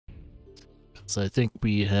So I think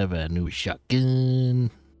we have a new shotgun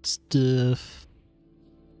stuff.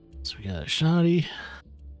 So we got a shotty.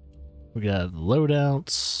 We got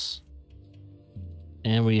loadouts.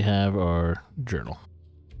 And we have our journal.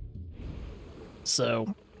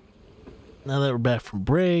 So now that we're back from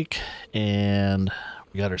break and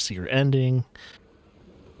we got our secret ending,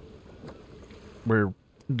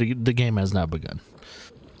 the game has not begun.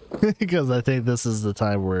 Because I think this is the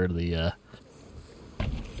time where the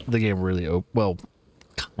game really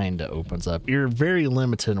kind of opens up. You're very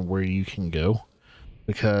limited in where you can go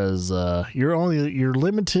because you're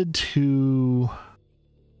limited to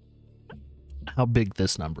how big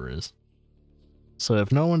this number is. So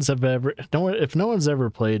if no one's ever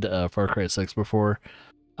played Far Cry 6 before,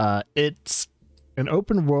 it's an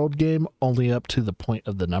open world game only up to the point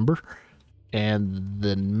of the number, and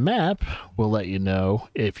the map will let you know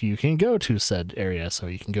if you can go to said area. So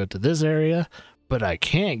you can go to this area, but I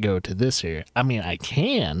can't go to this area. I mean, I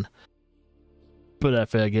can, but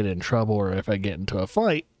if I get in trouble or if I get into a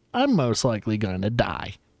fight, I'm most likely going to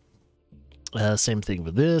die. Same thing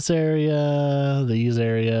with this area, these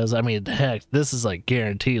areas. I mean, heck, this is like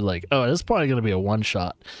guaranteed, like, oh, this is probably going to be a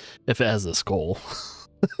one-shot if it has a skull.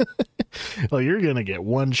 Well, you're going to get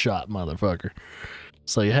one shot, motherfucker.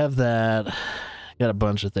 So you have that, got a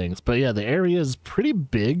bunch of things. But yeah, the area is pretty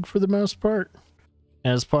big for the most part.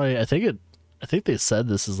 And it's probably, I think they said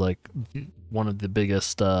this is like one of the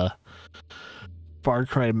biggest Far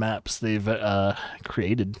Cry maps they've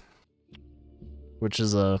created. Which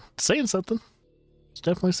is saying something. It's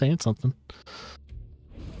definitely saying something.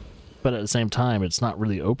 But at the same time, it's not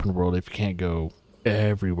really open world if you can't go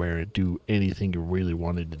everywhere and do anything you really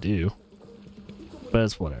wanted to do. But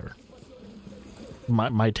it's whatever.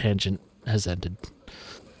 My tangent has ended.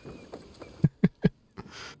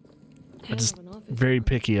 I'm just very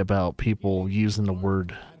picky about people using the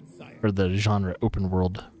word or the genre open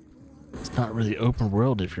world. It's not really open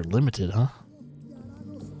world if you're limited, huh?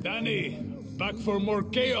 Danny, back for more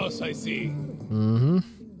chaos, I see. Mm-hmm.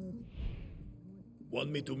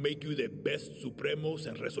 Want me to make you the best Supremos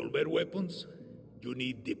and Resolver weapons? You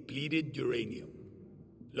need depleted uranium.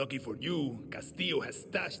 Lucky for you, Castillo has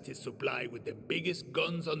stashed his supply with the biggest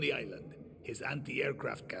guns on the island, his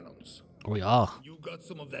anti-aircraft cannons. Oh yeah. You got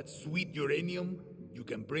some of that sweet uranium, you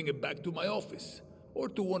can bring it back to my office, or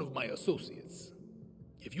to one of my associates.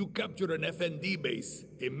 If you capture an FND base,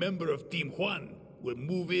 a member of Team Juan will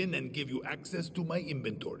move in and give you access to my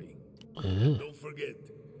inventory. Don't forget,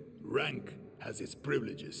 rank has its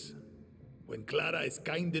privileges. When Clara is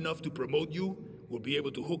kind enough to promote you, we'll be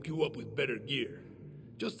able to hook you up with better gear.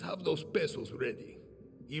 Just have those pesos ready.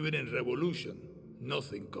 Even in Revolution,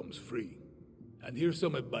 nothing comes free. And here's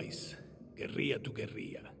some advice, guerrilla to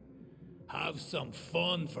guerrilla. Have some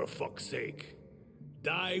fun for fuck's sake.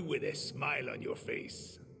 Die with a smile on your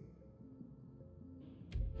face.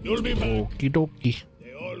 You'll be back. Okie dokie.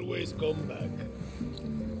 They always come back.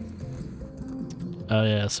 Oh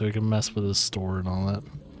yeah, so we can mess with his store and all that.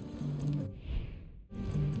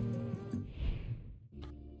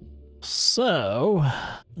 So,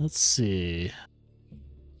 let's see.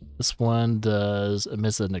 This one does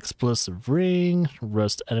emits an explosive ring,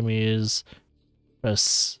 roast enemies,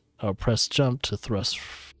 press jump to thrust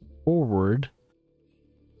forward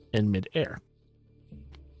in midair.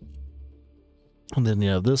 And then you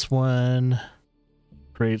have this one.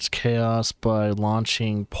 Creates chaos by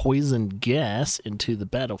launching poison gas into the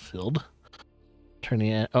battlefield.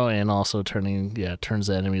 Turns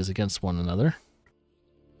enemies against one another.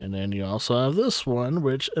 And then you also have this one,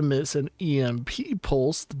 which emits an EMP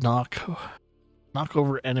pulse to knock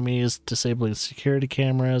over enemies, disabling security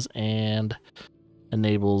cameras, and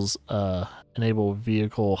enable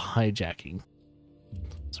vehicle hijacking.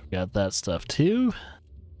 So we got that stuff too.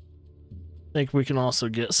 I think we can also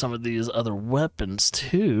get some of these other weapons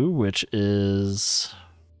too, which is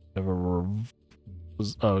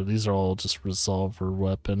these are all just resolver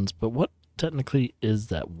weapons. But what technically is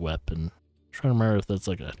that weapon? I'm trying to remember if that's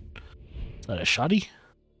like is that a shotty?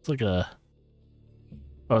 It's like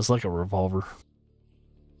it's like a revolver.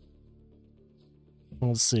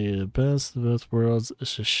 Let's see, the best of both worlds.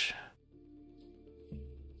 It's just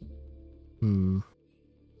yeah,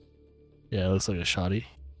 it looks like a shotty.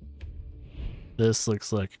 This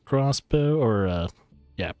looks like a crossbow, or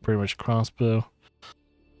yeah, pretty much crossbow.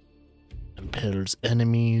 Impels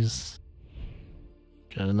enemies.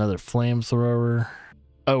 Got another flamethrower.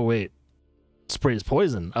 Oh wait, sprays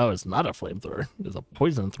poison. Oh, it's not a flamethrower. It's a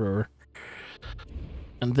poison thrower.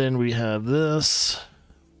 And then we have this,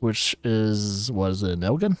 which is, what is it, a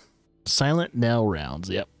nail gun? Silent nail rounds.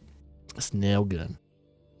 Yep, it's nail gun.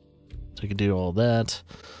 So we can do all that.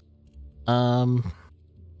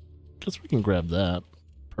 Guess we can grab that.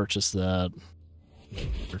 Purchase that.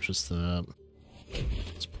 Purchase that.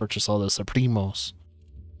 Let's purchase all the Supremos.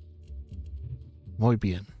 Muy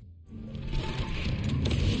bien.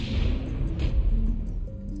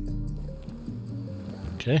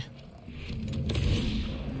 Okay.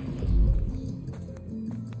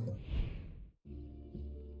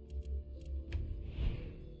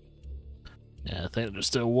 Yeah, I think there's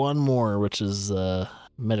still one more, which is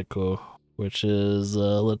medical, which is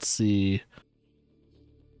let's see.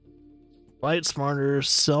 Fight smarter,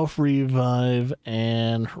 self-revive,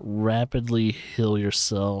 and rapidly heal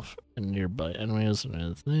yourself and nearby enemies.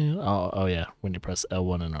 Oh yeah, when you press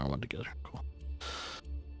L1 and R1 together. Cool.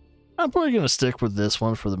 I'm probably going to stick with this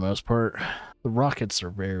one for the most part. The rockets are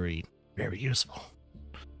very, very useful.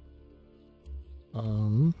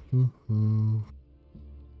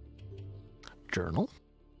 Journal.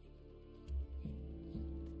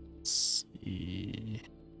 Let's see.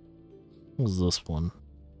 What was this one?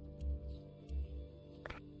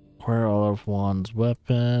 Acquire all of Juan's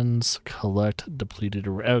weapons. Collect depleted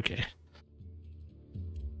array. Okay.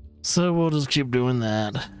 So we'll just keep doing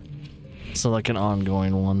that. So like an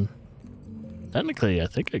ongoing one. Technically, I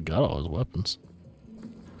think I got all his weapons.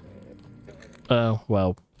 Oh,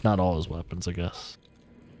 well, not all his weapons, I guess.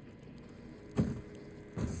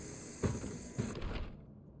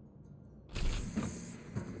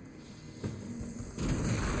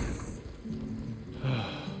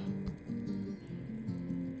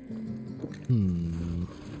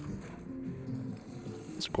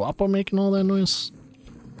 Is Guapo making all that noise?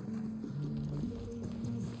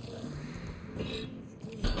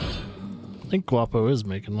 I think Guapo is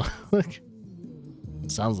making like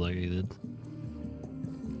sounds like he did.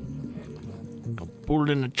 Go pull it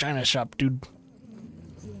in the China shop, dude.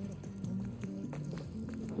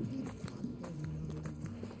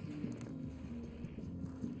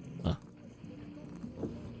 Huh.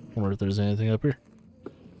 Wonder if there's anything up here.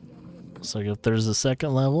 Looks like if there's a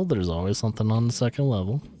second level, there's always something on the second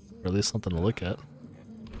level. Or at least something to look at.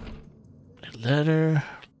 A letter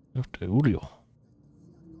of Julio.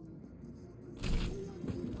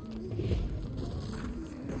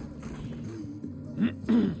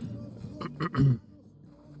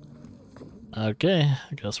 Okay,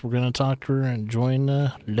 I guess we're gonna talk to her and join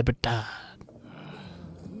Libertad.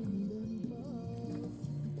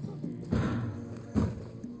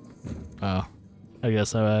 Oh, I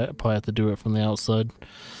guess I probably have to do it from the outside.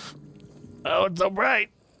 Oh, it's so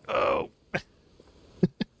bright. Oh.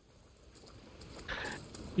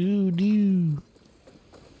 Ooh, do.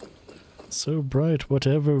 So bright,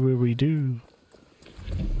 whatever will we do?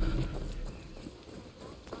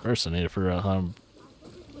 First, I need to figure out how I'm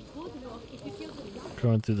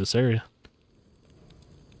going through this area.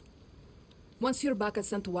 Once you're back at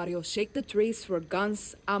Santuario, shake the trees for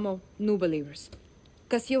guns, ammo, new believers.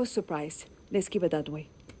 Castillo was surprised. Let's keep it that way.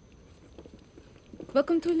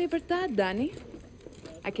 Welcome to Libertad, Danny.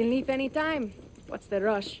 I can leave any time. What's the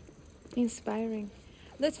rush? Inspiring.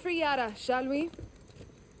 Let's free Yara, shall we?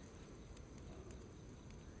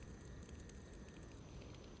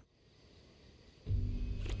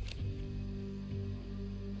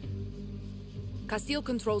 Castillo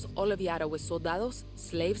controls all of Yara with soldados,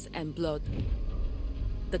 slaves, and blood.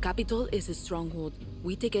 The capital is his stronghold.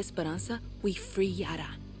 We take Esperanza, we free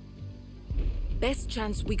Yara. Best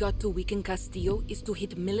chance we got to weaken Castillo is to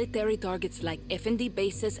hit military targets like FND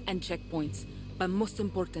bases and checkpoints. But most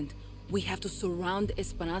important, we have to surround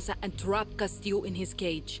Esperanza and trap Castillo in his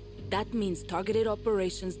cage. That means targeted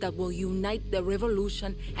operations that will unite the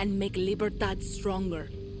revolution and make Libertad stronger.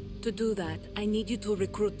 To do that, I need you to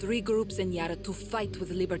recruit 3 groups in Yara to fight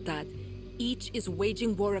with Libertad. Each is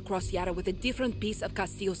waging war across Yara with a different piece of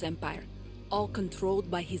Castillo's empire, all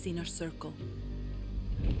controlled by his inner circle.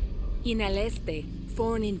 In El Este,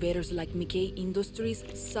 foreign invaders like Mickey Industries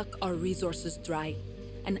suck our resources dry,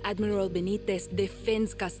 and Admiral Benitez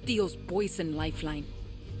defends Castillo's poison lifeline.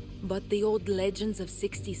 But the old legends of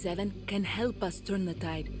 67 can help us turn the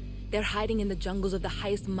tide. They're hiding in the jungles of the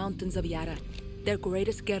highest mountains of Yara. Their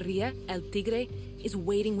greatest guerrilla, El Tigre, is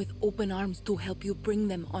waiting with open arms to help you bring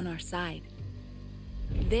them on our side.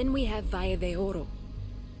 Then we have Valle de Oro.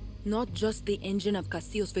 Not just the engine of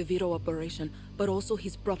Castillo's Viviro operation, but also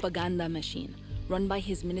his propaganda machine, run by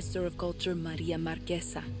his Minister of Culture, Maria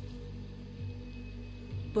Marquesa.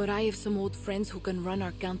 But I have some old friends who can run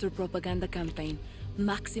our counter-propaganda campaign,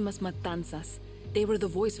 Maximas Matanzas. They were the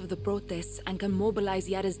voice of the protests and can mobilize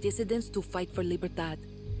Yara's dissidents to fight for Libertad.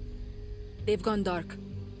 They've gone dark.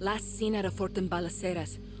 Last seen at a fort in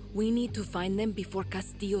Balaceras. We need to find them before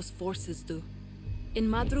Castillo's forces do. In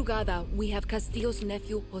Madrugada, we have Castillo's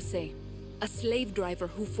nephew, Jose. a slave driver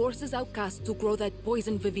who forces outcasts to grow that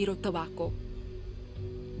poison Viviro tobacco.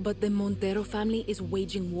 But the Montero family is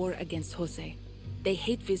waging war against Jose. They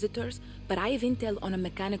hate visitors, but I have intel on a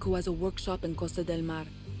mechanic who has a workshop in Costa del Mar.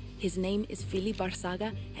 His name is Philip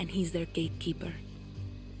Barzaga, and he's their gatekeeper.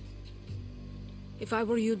 If I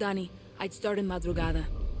were you, Danny, I'd start in Madrugada.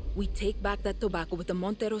 We take back that tobacco with the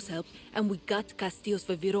Montero's help, and we got Castillo's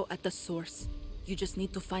Viviro at the source. You just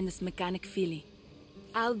need to find this mechanic Philly.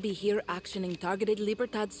 I'll be here actioning targeted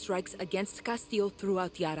Libertad strikes against Castillo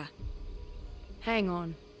throughout Yara. Hang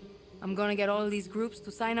on. I'm gonna get all these groups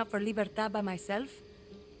to sign up for Libertad by myself?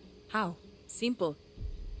 How? Simple.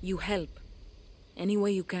 You help. Any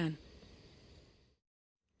way you can.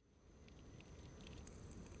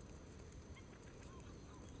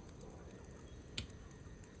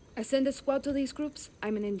 I send a squad to these groups,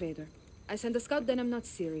 I'm an invader. I send a scout, then I'm not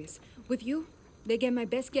serious. With you, they get my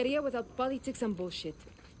best guerrilla without politics and bullshit.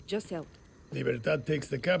 Just help. Libertad takes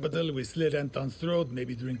the capital, we slit Anton's throat,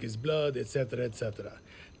 maybe drink his blood, etc., etc.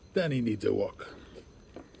 Then he needs a walk.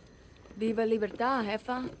 Viva Libertad,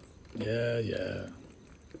 jefa. Yeah.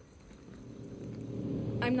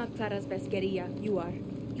 I'm not Clara's best guerrilla, you are.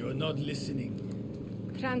 You're not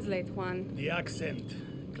listening. Translate, Juan. The accent.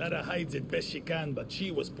 Clara hides it best she can, but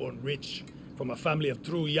she was born rich. From a family of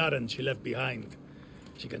true Yaran she left behind.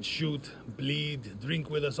 She can shoot, bleed, drink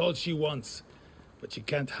with us all she wants. But she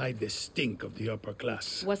can't hide the stink of the upper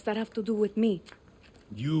class. What's that have to do with me?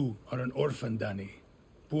 You are an orphan, Danny.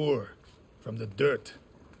 Poor, from the dirt.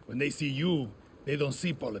 When they see you, they don't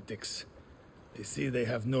see politics. They see they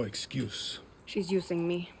have no excuse. She's using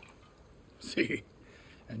me. See?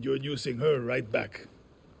 And you're using her right back.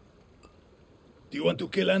 Do you want to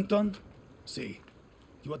kill Anton? See.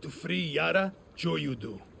 Do you want to free Yara? Sure you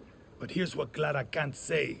do. But here's what Clara can't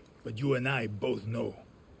say, but you and I both know.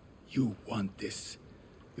 You want this.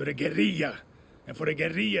 You're a guerrilla. And for a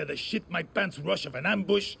guerrilla, the shit my pants rush of an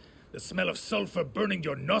ambush, the smell of sulfur burning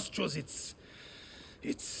your nostrils,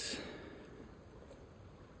 it's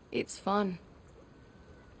fun.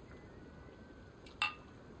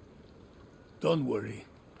 Don't worry.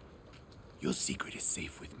 Your secret is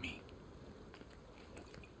safe with me.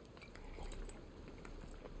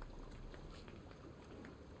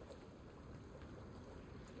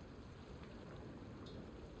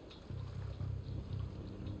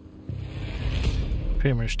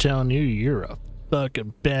 Pretty much telling you you're a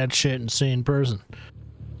fucking bad shit insane person.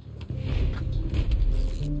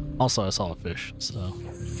 Also, I saw a fish, so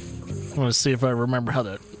I want to see if I remember how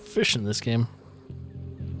to fish in this game.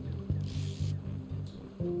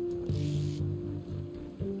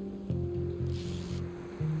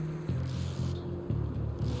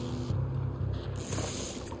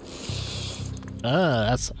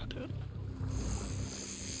 That's not it.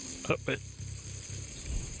 Oh, wait.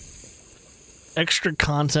 Extra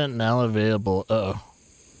content now available. Uh-oh.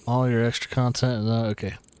 All your extra content? No,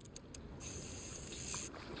 okay.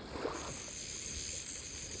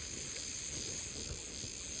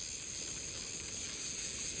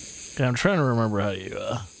 Okay, I'm trying to remember how you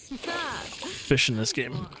fish in this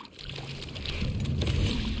game.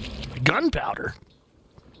 Gunpowder.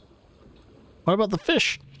 What about the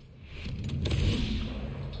fish?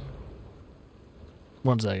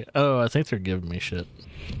 One second. Oh, I think they're giving me shit.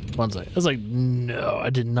 One second. I was like, no, I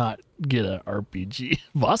did not get an RPG.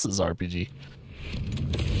 Voss's RPG.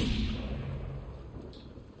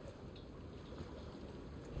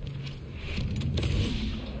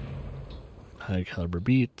 High caliber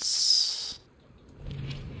beats.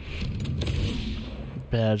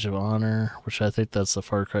 Badge of honor, which I think that's the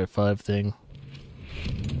Far Cry 5 thing.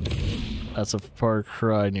 That's a Far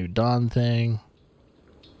Cry New Dawn thing.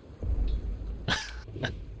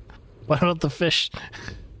 What about the fish?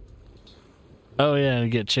 Oh yeah,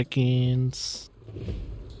 and get chickens.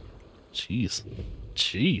 Jeez.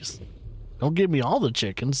 Jeez. Don't give me all the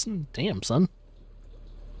chickens. Damn, son.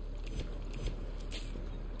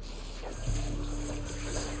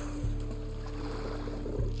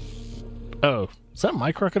 Oh, is that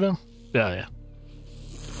my crocodile? Yeah, yeah.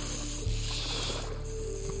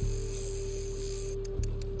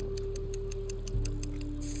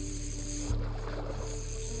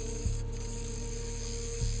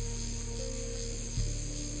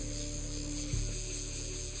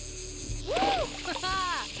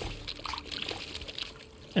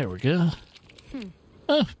 There we go.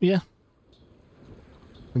 Oh, yeah.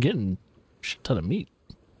 I'm getting a shit ton of meat.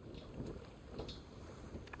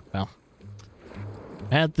 Well,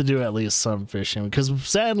 I had to do at least some fishing because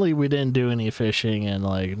sadly we didn't do any fishing in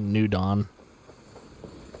like New Dawn.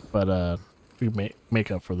 But we make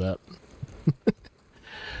up for that.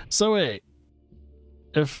 So wait,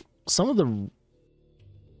 if some of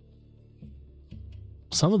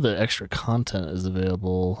the extra content is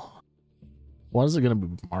available. What is it going to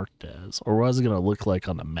be marked as, or what is it going to look like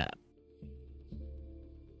on the map?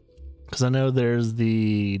 Because I know there's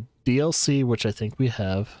the DLC, which I think we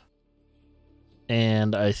have,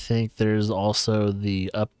 and I think there's also the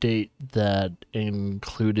update that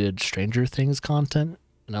included Stranger Things content,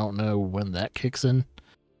 and I don't know when that kicks in.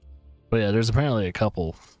 But yeah, there's apparently a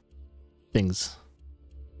couple things.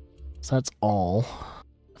 So that's all.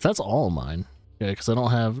 If that's all of mine. Yeah, because I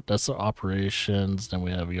don't have, that's the operations, then we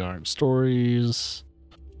have yarn stories.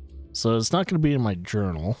 So it's not going to be in my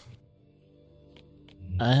journal.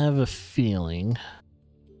 I have a feeling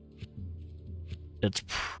it's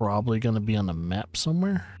probably going to be on the map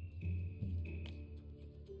somewhere.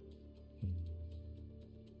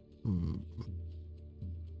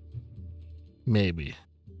 Maybe.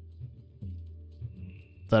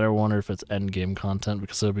 That I wonder if it's endgame content,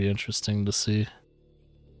 because it'll be interesting to see.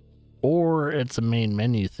 Or it's a main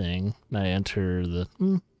menu thing, and I enter the...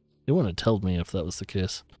 They wouldn't have told me if that was the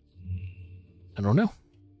case. I don't know.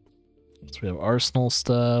 So we have arsenal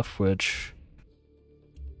stuff, which...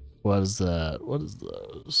 What is that? What is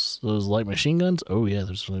those? Those light machine guns? Oh yeah,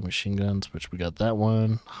 there's light machine guns, which we got that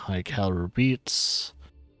one. High caliber beats.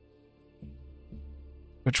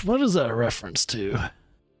 Which, what is that a reference to?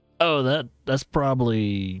 Oh, that's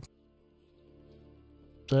probably...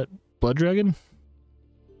 Is that Blood Dragon?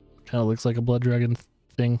 Kind of looks like a Blood Dragon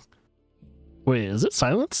thing. Wait, is it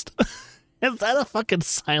silenced? Is that a fucking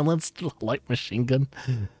silenced light machine gun?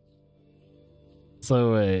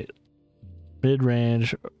 So wait.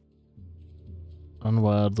 Mid-range.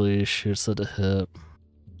 Unwildly. Shoots at the hip.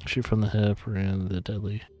 Shoot from the hip or in the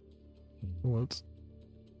deadly. What's...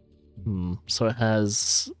 So it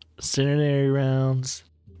has incendiary rounds.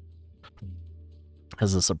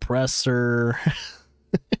 Has a suppressor.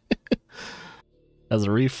 Has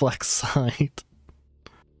a reflex sight.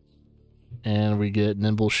 And we get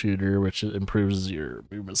nimble shooter, which improves your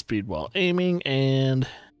movement speed while aiming and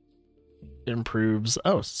improves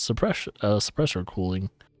suppressor cooling.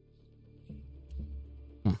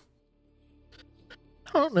 I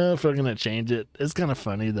don't know if I'm gonna change it. It's kind of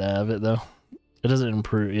funny to have it though. It doesn't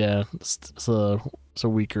improve. Yeah, it's a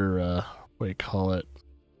weaker what do you call it,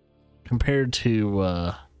 compared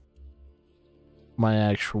to my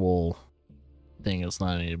actual thing. It's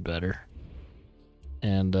not any better.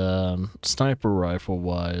 And sniper rifle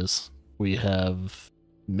wise, we have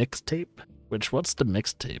mixtape. Which, what's the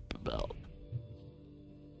mixtape about?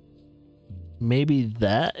 Maybe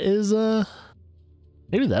that is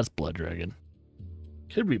maybe that's Blood Dragon.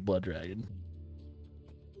 Could be Blood Dragon.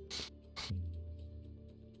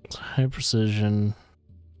 High precision.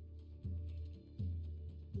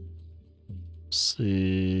 Let's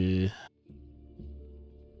see.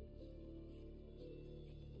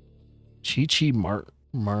 Chi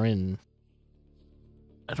Marin.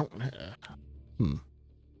 I don't know.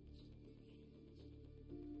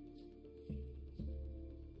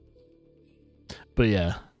 But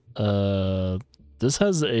yeah, this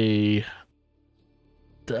has a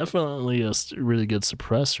definitely a really good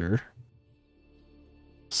suppressor.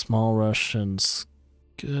 Small Russian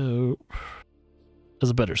scope. Has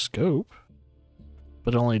a better scope,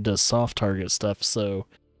 but only does soft target stuff. So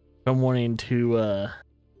if I'm wanting to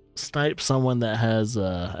snipe someone that has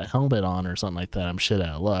a helmet on or something like that, I'm shit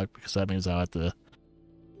out of luck, because that means I'll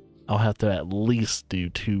have to at least do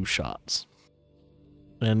 2 shots.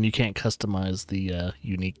 And you can't customize the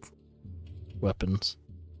unique weapons.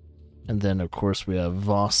 And then of course we have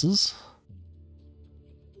Voss's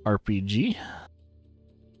RPG,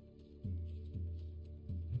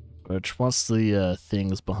 which, what's the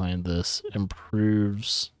things behind this?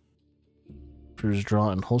 Improves draw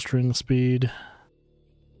and holstering speed.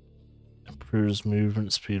 Improves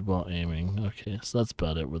movement speed while aiming. Okay, so that's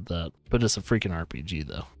about it with that. But it's a freaking RPG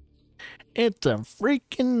though. It's a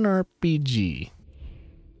freaking RPG.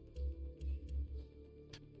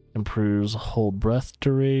 Improves hold breath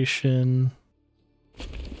duration.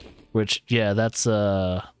 Which, yeah, that's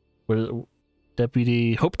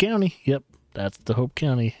Deputy Hope County. Yep, that's the Hope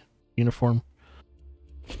County uniform.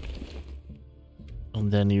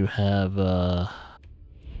 And then you have the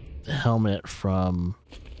helmet from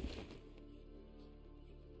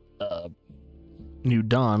New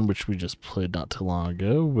Dawn, which we just played not too long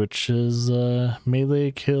ago, which is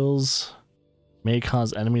melee kills may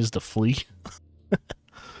cause enemies to flee.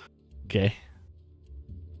 Okay.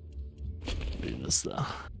 Do this though.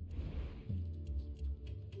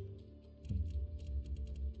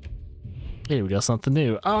 Hey, we got something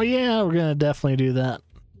new. Oh yeah, we're gonna definitely do that.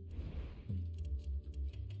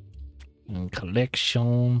 And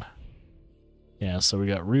collection. Yeah, so we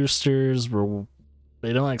got roosters.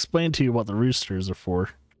 They don't explain to you what the roosters are for,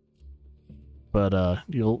 but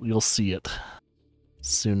you'll see it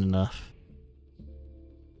soon enough.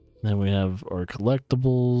 Then we have our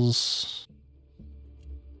collectibles.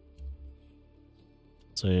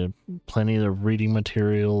 So you have plenty of reading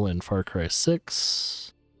material in Far Cry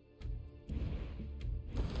 6. You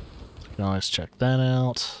can always check that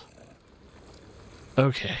out.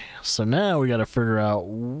 Okay, so now we gotta figure out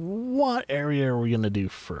what area are we gonna do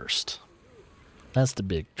first. That's the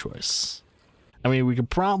big choice. I mean, we could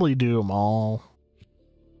probably do them all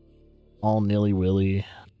nilly-willy.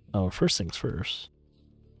 Oh, first things first.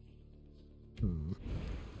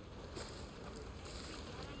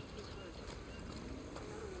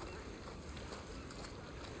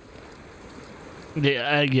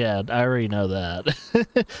 Yeah, I already know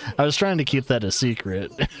that. I was trying to keep that a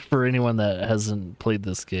secret for anyone that hasn't played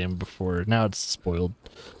this game before. Now it's spoiled.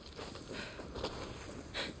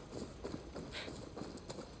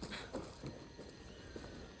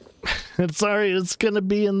 Sorry, it's gonna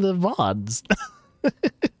be in the VODs.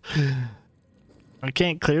 I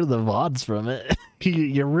can't clear the VODs from it.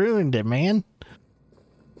 You ruined it, man.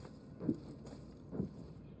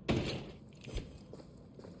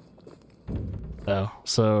 Oh,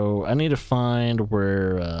 so I need to find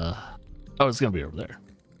where, oh, it's gonna be over there.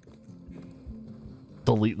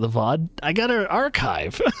 Delete the VOD. I gotta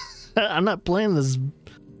archive. I'm not playing this.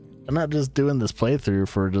 I'm not just doing this playthrough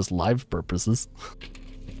for just live purposes.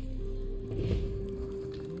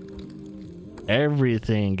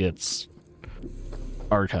 Everything gets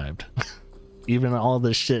archived. Even all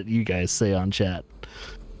the shit you guys say on chat.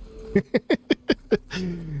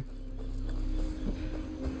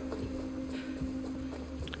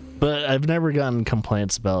 But I've never gotten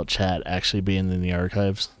complaints about chat actually being in the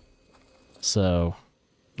archives. So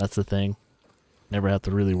that's the thing. Never have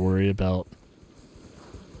to really worry about,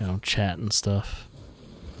 you know, chat and stuff.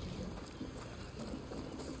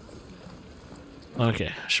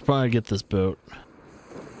 Okay, I should probably get this boat.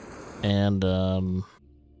 And,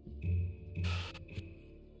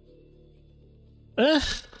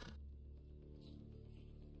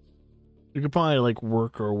 we could probably, like,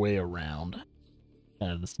 work our way around.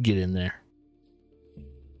 Just get in there.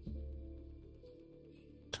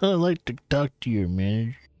 I'd like to talk to your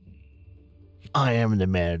manager. I am the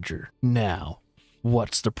manager. Now,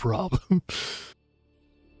 what's the problem?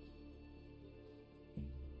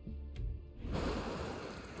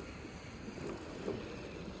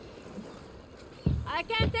 I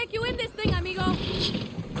can't take you in this thing, amigo.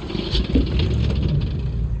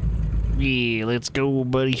 Yeah, let's go,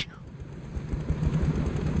 buddy.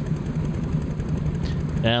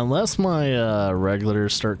 Unless my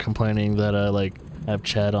regulars start complaining that I like have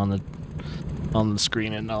chat on the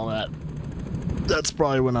screen and all that, that's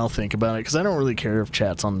probably when I'll think about it, because I don't really care if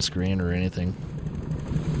chat's on the screen or anything.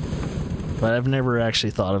 But I've never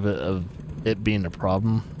actually thought of it being a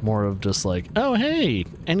problem. More of just like, oh hey,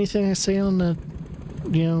 anything I say on the,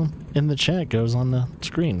 you know, in the chat goes on the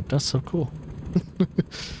screen. That's so cool.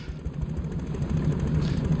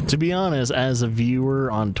 To be honest, as a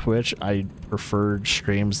viewer on Twitch, I prefer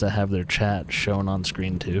streams that have their chat shown on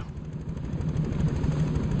screen too.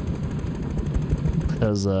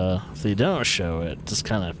 Because if they don't show it, just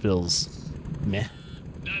kind of feels meh.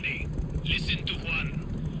 Danny, listen to Juan.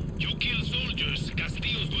 You kill soldiers,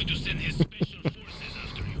 Castillo's going to send his special forces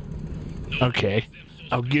after you. No, Okay,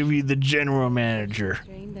 I'll give you the general manager.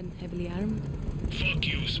 Trained and heavily armed. fuck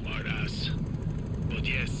you, smartass. But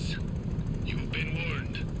yes, you've been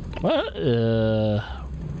warned.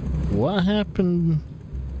 What happened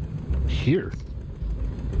here?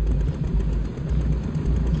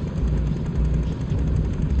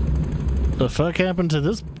 The fuck happened to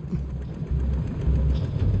this?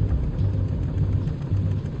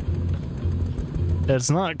 It's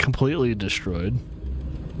not completely destroyed.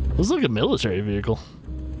 Looks like a military vehicle.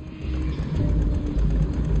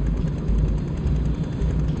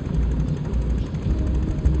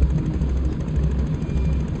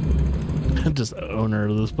 Just owner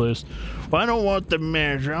of this place. Well, I don't want the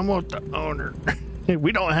manager, I want the owner.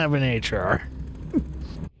 We don't have an HR.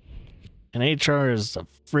 An HR is a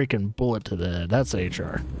freaking bullet to the head. That's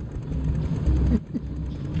HR.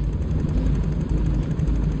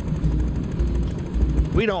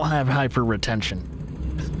 We don't have hyper retention.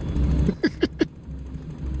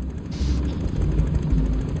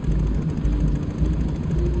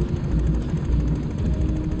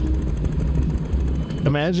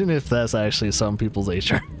 Imagine if that's actually some people's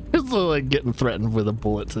HR. It's like getting threatened with a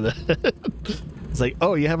bullet to the head. It's like,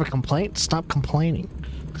 oh, you have a complaint? Stop complaining.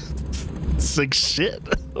 It's like shit.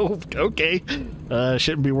 Oh, okay.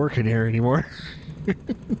 Shouldn't be working here anymore.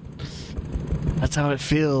 That's how it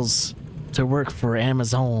feels to work for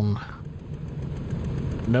Amazon.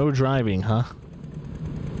 No driving, huh?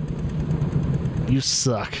 You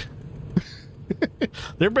suck.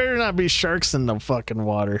 There better not be sharks in the fucking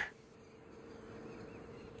water.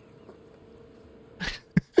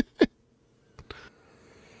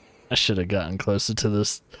 I should have gotten closer to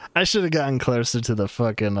this. I should have gotten closer to the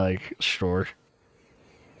fucking, like, shore.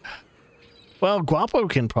 Well, Guapo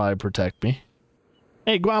can probably protect me.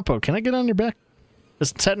 Hey, Guapo, can I get on your back?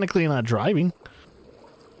 It's technically not driving.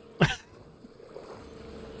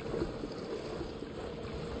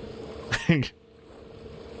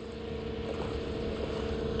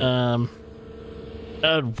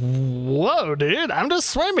 Whoa, dude, I'm just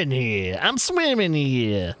swimming here. I'm swimming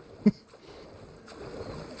here.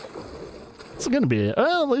 It's gonna be,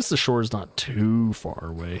 well, at least the shore's not too far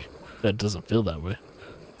away. That doesn't feel that way.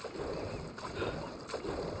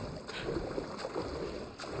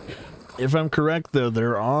 If I'm correct, though,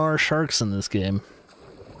 there are sharks in this game.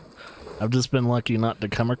 I've just been lucky not to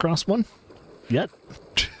come across one yet.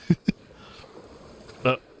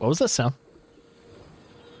 What was that sound?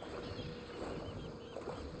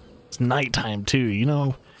 It's nighttime too. You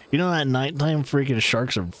know that nighttime freaking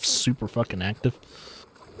sharks are super fucking active.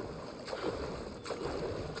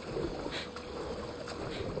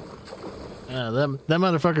 That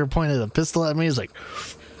motherfucker pointed a pistol at me. He's like,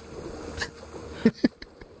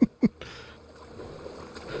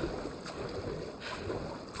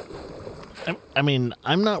 I mean,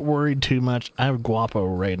 I'm not worried too much. I have Guapo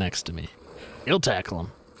right next to me. He'll tackle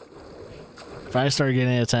him. If I start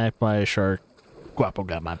getting attacked by a shark, Guapo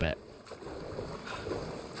got my back.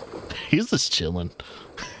 He's just chilling.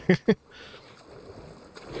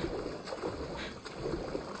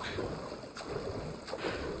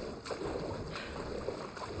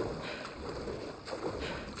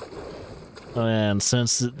 Oh, and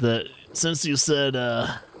since you said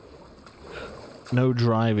no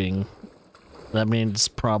driving, that means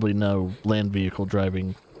probably no land vehicle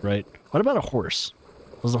driving, right? What about a horse?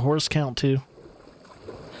 Does a horse count too?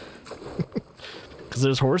 Because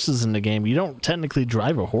there's horses in the game. You don't technically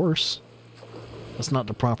drive a horse. That's not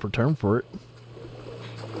the proper term for it.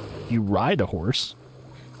 You ride a horse.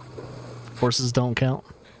 Horses don't count.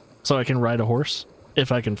 So I can ride a horse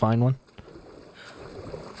if I can find one.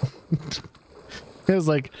 It was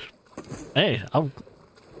like, hey, what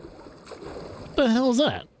the hell is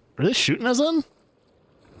that? Are they shooting us on?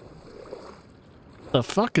 The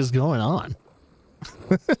fuck is going on?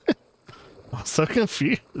 I'm so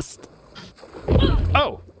confused.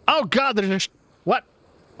 Oh god, there's a what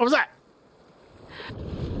was that?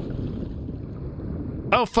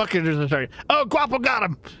 Oh fuck it, there's a shark. Oh, Guapo got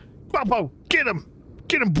him. Guapo, get him,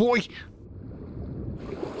 boy.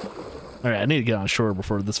 All right, I need to get on shore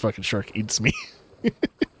before this fucking shark eats me.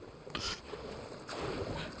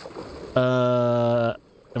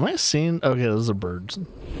 Am I seeing? Okay, those are birds.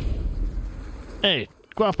 Hey,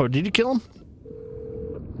 Guapo, did you kill him?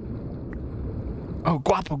 Oh,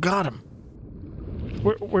 Guapo got him.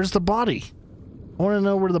 Where's the body? I want to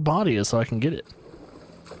know where the body is so I can get it.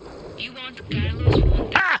 You want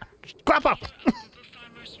Carlos? Ah! Guapo!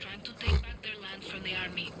 Farmers trying to take back their land from the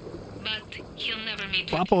army, but he'll never meet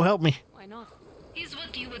Guapo, help me. Why not? He's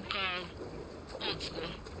what you would call old school.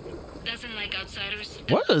 Doesn't like outsiders.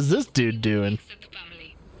 What is this dude doing? Except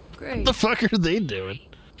family. Great. What the fuck are they doing?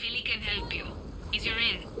 Philly can help you. He's your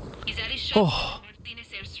in. He's at his shop Oh. at Martinez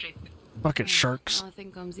Airstrip. Fucking sharks.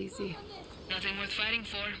 Nothing comes easy. Nothing worth fighting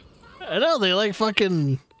for. I know, they like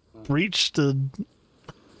fucking breached the...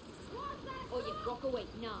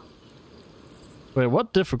 Wait,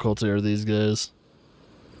 what difficulty are these guys?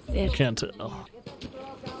 I can't tell.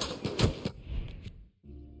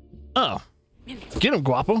 Oh. Get him,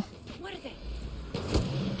 Guapo. What are they?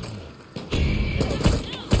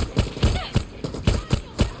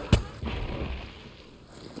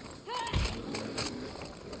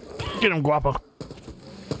 Get him, Guapo.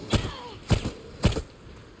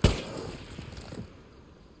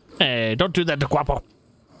 Hey, don't do that to Guapo.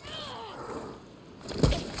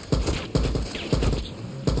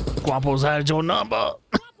 Guapo's had your number.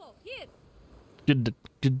 Good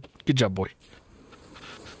job, boy.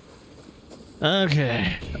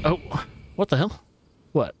 Okay. Oh, what the hell?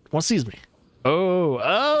 What sees me?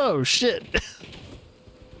 Oh, shit.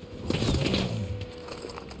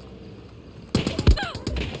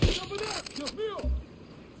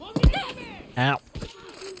 Ow.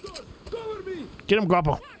 Get him,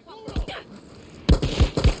 Guapo.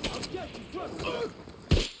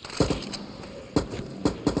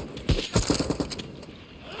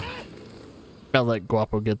 I'll let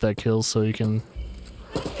Guapo get that kill so he can...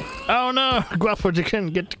 Oh no! Guapo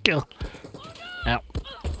couldn't get the kill. Ow.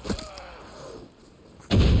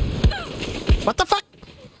 What the fuck?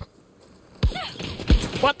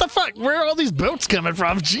 What the fuck? Where are all these boats coming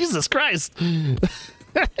from? Jesus Christ!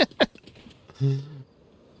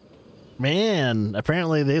 Man,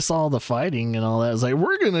 apparently they saw the fighting and all that. It's like,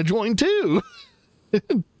 we're gonna join too!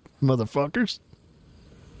 Motherfuckers.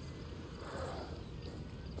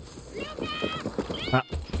 Ah.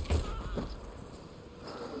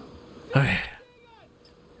 Okay.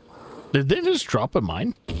 Did they just drop a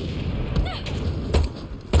mine?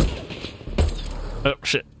 Oh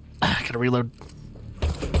shit. I gotta reload.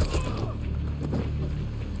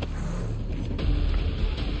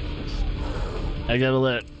 I gotta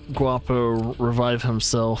let Guapo revive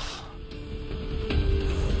himself.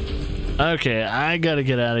 Okay, I gotta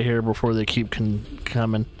get out of here before they keep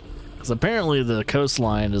coming. Because apparently the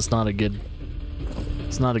coastline is not a good...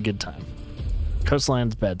 It's not a good time.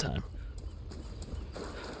 Coastline's bad time.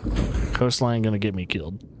 Coastline gonna get me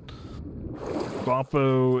killed.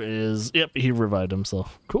 Guapo is... Yep, he revived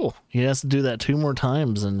himself. Cool. He has to do that 2 more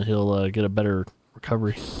times and he'll get a better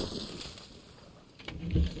recovery.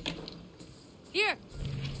 Here.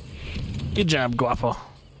 Good job, Guapo.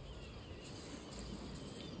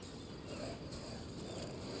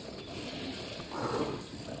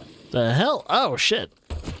 The hell? Oh, shit.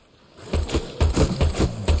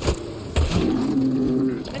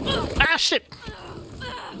 Ah, shit.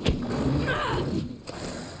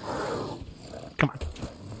 Come on.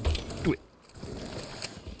 Do it.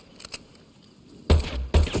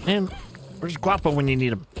 Man, where's Guapo when you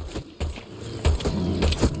need him?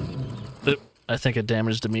 I think I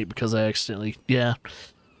damaged the meat because I accidentally... Yeah.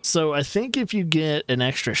 So I think if you get an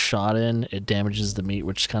extra shot in, it damages the meat,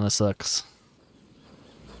 which kind of sucks.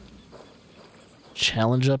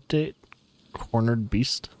 Challenge update. Cornered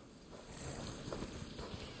beast.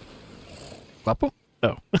 Guapo?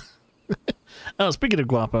 Oh. Oh, speaking of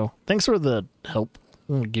Guapo, thanks for the help.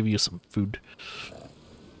 I'm gonna give you some food.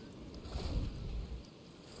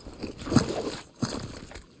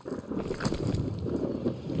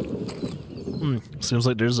 Seems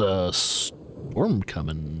like there's a storm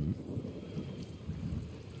coming.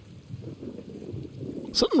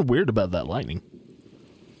 Something weird about that lightning.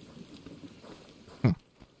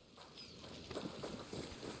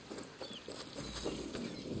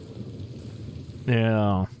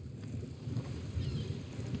 Yeah.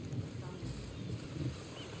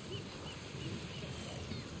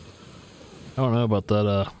 I don't know about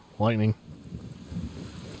that lightning.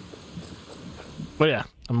 But yeah,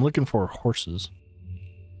 I'm looking for horses.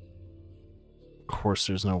 Of course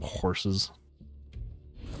there's no horses.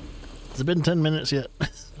 Has it been 10 minutes yet?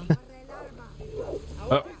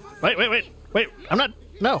 Oh, wait, I'm not,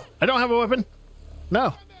 no, I don't have a weapon.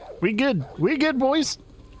 No, we good, boys.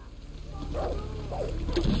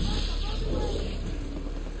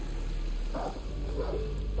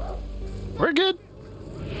 We're good.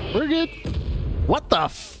 We're good. What the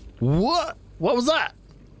what? What was that?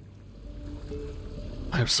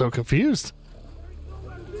 I'm so confused.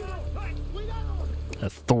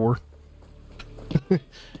 That's Thor.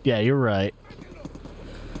 Yeah, you're right.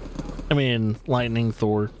 I mean, lightning,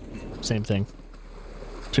 Thor, same thing.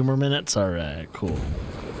 2 more minutes? Alright, cool.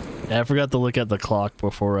 Yeah, I forgot to look at the clock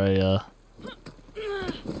before I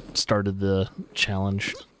started the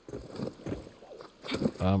challenge.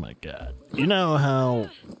 Oh my god. You know how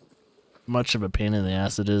much of a pain in the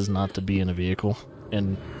ass it is not to be in a vehicle?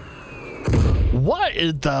 And what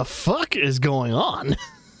the fuck is going on?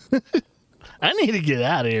 I need to get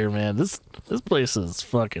out of here, man. This place is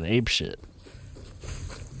fucking apeshit.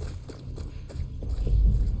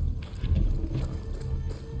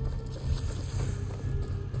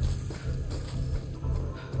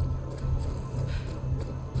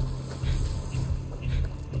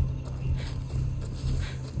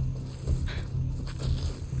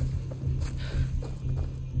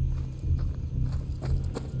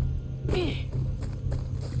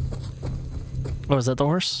 Oh, is that the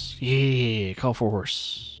horse? Yeah, call for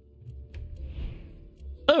horse.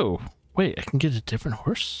 Oh, wait, I can get a different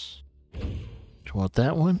horse? Do I want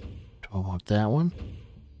that one? Do I want that one?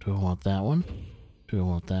 Do I want that one? Do I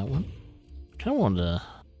want that one? I kind of want to...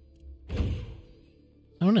 I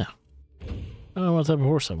don't know. I don't know what type of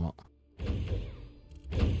horse I want.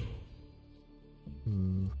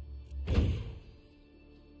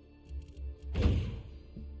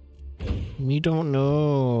 We don't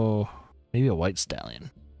know. Maybe a white stallion.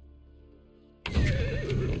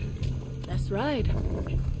 That's right.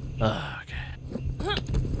 Okay.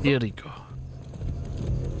 Here we go.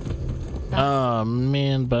 Oh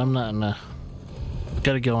man, but I'm not in a...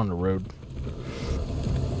 Gotta go on the road.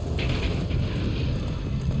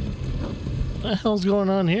 What the hell's going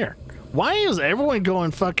on here? Why is everyone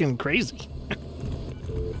going fucking crazy?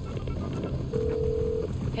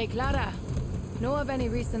 Hey, Clara. Know of any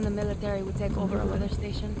reason the military would take over a weather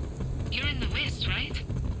station? You're in the West, right?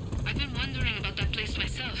 I've been wondering about that place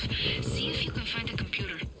myself. See if you can find a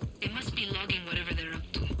computer. They must be logging whatever they're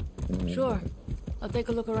up to. Sure. I'll take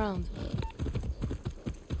a look around.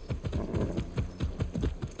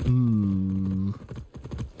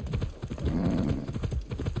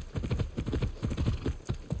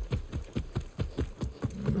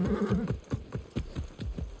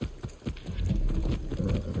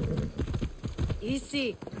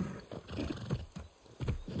 Easy.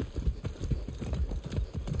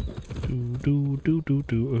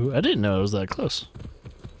 I didn't know it was that close.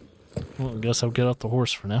 Well, I guess I'll get off the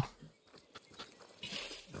horse for now.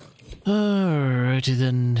 Alrighty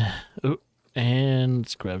then. Oh, and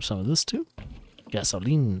let's grab some of this too.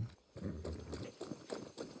 Gasoline.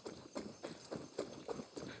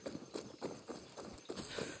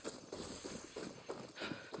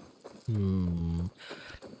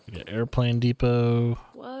 We got airplane depot.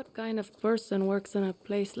 What kind of person works in a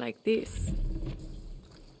place like this?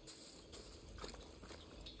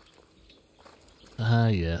 Ah,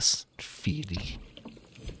 yes. Feely.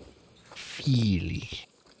 Feely.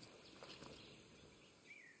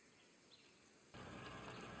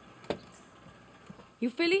 You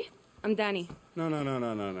Philly? I'm Danny. No.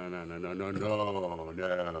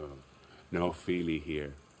 No Feely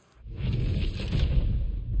here.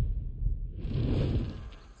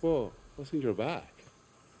 Whoa, what's in your bag?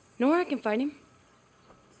 Know where I can find him?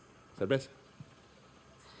 Cerveza.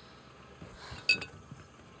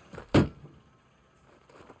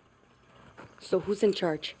 So who's in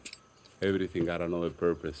charge? Everything got another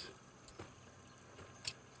purpose.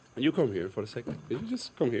 And you come here for a second. You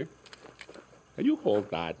just come here. And you hold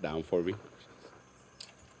that down for me.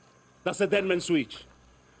 That's a dead man switch.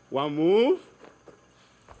 One move.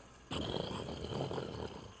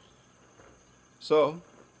 So,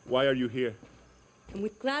 why are you here? I'm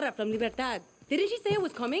with Clara from Libertad. Didn't she say I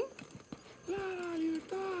was coming? Clara,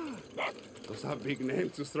 Libertad. Those are big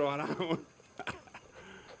names to throw around.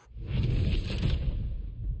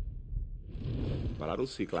 But I don't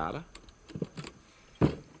see Clara.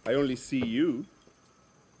 I only see you.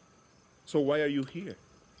 So why are you here?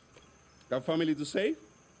 Got family to save?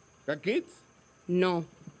 Got kids? No.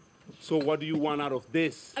 So what do you want out of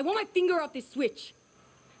this? I want my finger off this switch.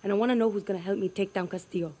 And I want to know who's going to help me take down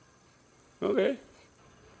Castillo. Okay.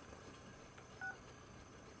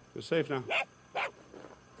 You're safe now.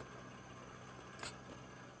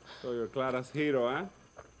 So you're Clara's hero, huh?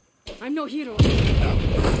 I'm no hero.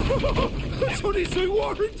 Sorry, so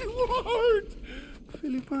worried, you weren't.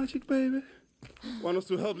 Feeling magic, baby. Want us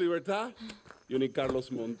to help Libertad? You need Carlos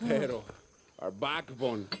Montero, our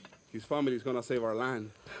backbone. His family is gonna save our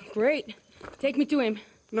land. Great. Take me to him.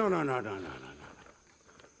 No.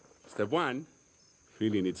 Step one,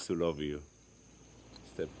 Philly needs to love you.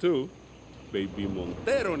 Step two, baby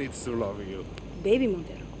Montero needs to love you. Baby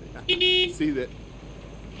Montero. See that?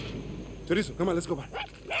 Chorizo, come on, let's go back.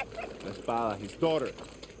 La Espada, his daughter.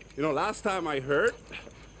 You know, last time I heard,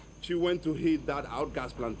 she went to hit that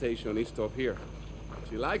outcast plantation east of here.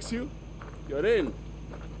 She likes you, you're in.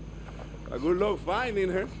 A good luck finding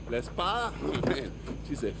her. La Espada, man,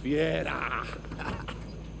 she's a fiera.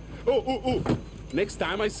 Oh. Next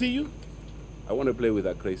time I see you, I want to play with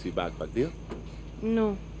that crazy backpack, deal?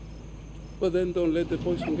 No. Well, then don't let the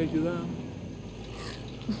poison get you down.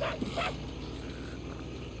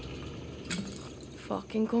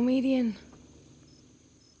 Fucking comedian.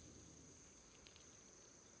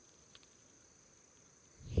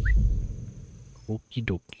 Okie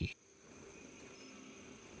dokie.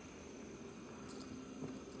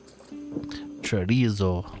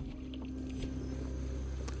 Chorizo.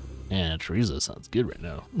 Yeah, chorizo sounds good right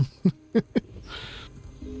now.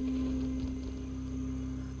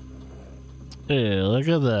 Hey, look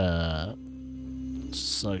at that.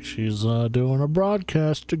 It's like she's doing a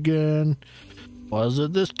broadcast again. Was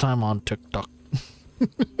it this time on TikTok?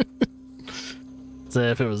 So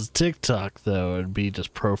if it was TikTok, though, it'd be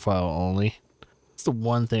just profile only. It's the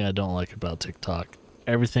one thing I don't like about TikTok.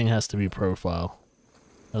 Everything has to be profile.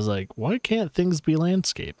 I was like, why can't things be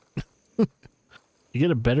landscape? You get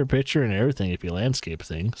a better picture and everything if you landscape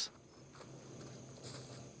things.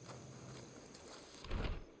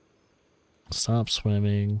 Stop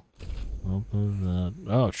swimming. Open that.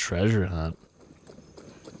 Oh, treasure hunt.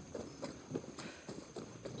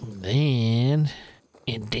 And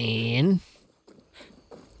then.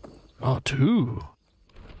 Oh, two.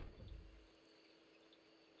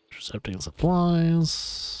 intercepting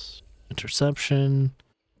supplies, interception,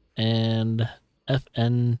 and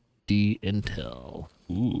FND intel.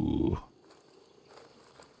 Ooh.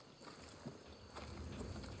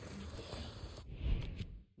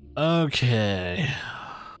 Okay.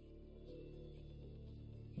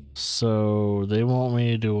 So they want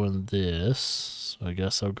me doing this. So I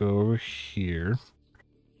guess I'll go over here.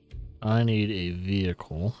 I need a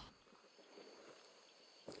vehicle.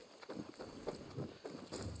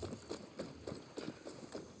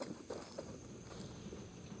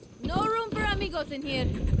 No room for amigos in here.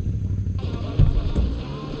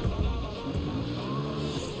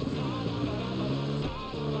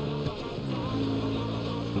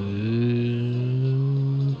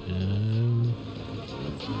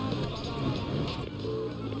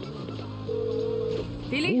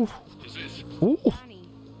 Feeling? Who's this? Ooh. Danny.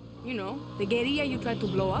 You know, the guerrilla you tried to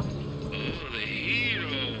blow up. Oh, the hero.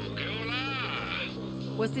 Que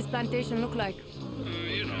hola. What's this plantation look like?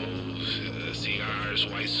 You know, cigars,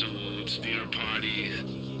 white suits, dinner parties.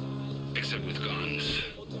 Except with guns.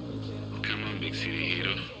 Come on, big city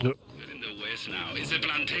hero. Yep. You're in the west now. It's a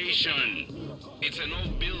plantation. It's an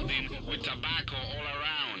old building with tobacco all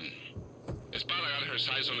around. Espada got her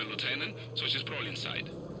sights on the lieutenant, so she's probably inside.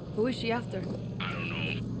 Who is she after? I don't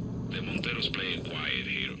know. The Monteros play it quiet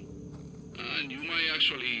here. And you might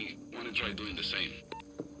actually want to try doing the same.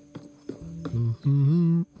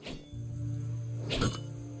 Mm-hmm.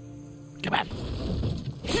 Come on.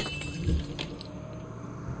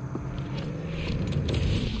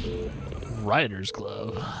 Rider's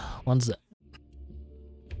glove. What's that?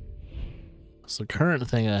 So the current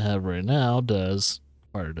thing I have right now does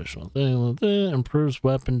acquire additional thing. Improves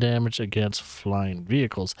weapon damage against flying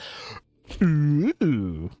vehicles.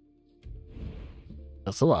 Ooh.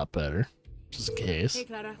 That's a lot better. Just in case. Hey,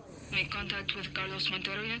 Clara. Make contact with Carlos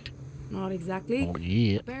Montero yet? Not exactly. Oh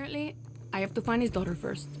yeah. Apparently, I have to find his daughter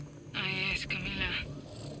first. Ah, yes, Camila.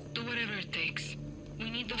 Do whatever it takes. We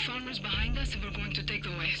need the farmers behind us if we're going to take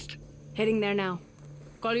the West. Heading there now.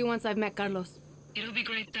 Call you once I've met Carlos. It'll be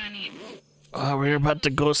great, Danny. Oh, we're about to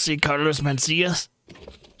go see Carlos Mencias.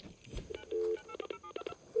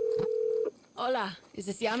 Hola, is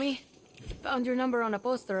this Yami? Found your number on a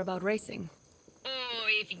poster about racing. Oh,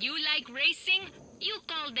 if you like racing, you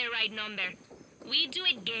called the right number. We do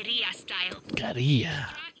it guerrilla style. Guerrilla.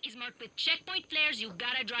 Track is marked with checkpoint flares you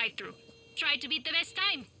gotta drive through. Try to beat the best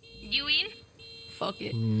time. You in? Fuck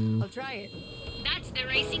it. I'll try it. That's the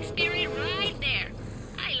racing spirit right there.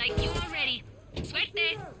 I like you already.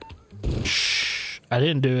 Suerte. Shh. I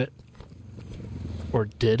didn't do it. Or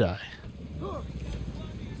did I?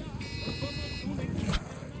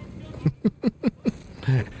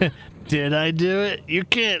 Did I do it? You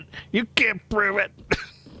can't prove it.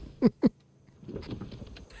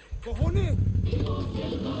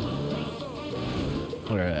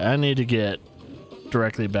 Alright, I need to get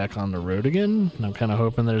directly back on the road again. And I'm kind of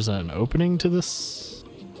hoping there's an opening to this.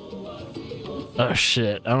 Oh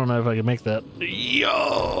shit, I don't know if I can make that. Yo!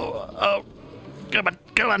 Oh, come on,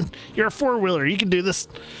 come on. You're a four-wheeler, you can do this.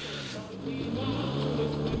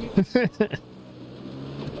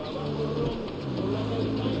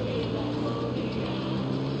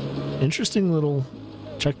 Interesting little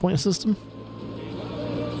checkpoint system.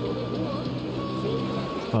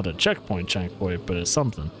 Not a checkpoint, but it's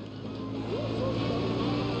something.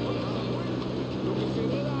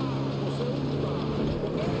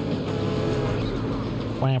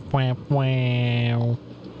 Wham, wham, wham.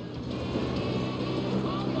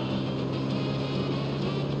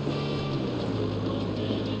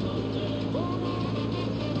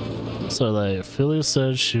 So the affiliate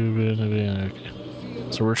said she would be okay.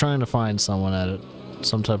 So we're trying to find someone at it,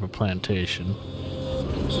 some type of plantation.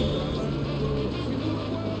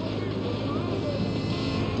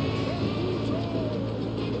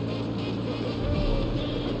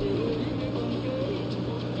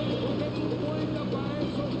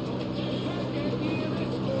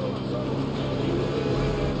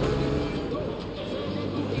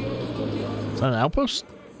 Is that an outpost?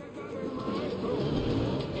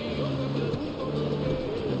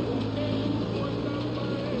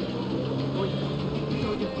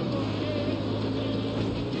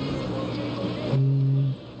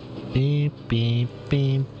 Beep, beep,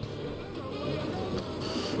 beep.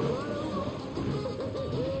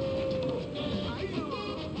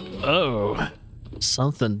 Oh,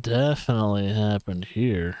 something definitely happened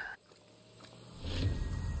here.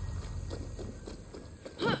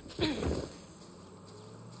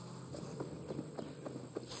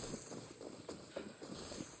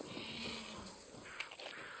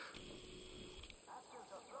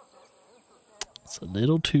 It's a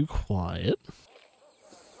little too quiet.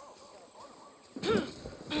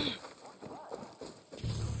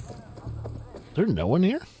 There's no one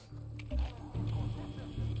here?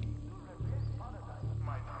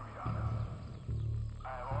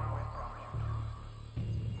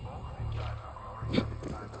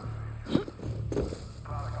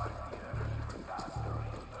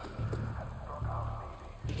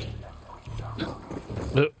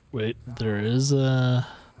 Oh, wait, there is a...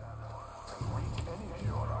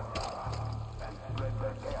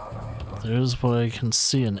 There's where I can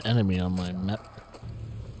see an enemy on my map.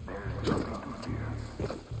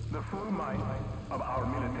 The full might of our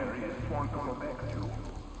military is sworn to protect you.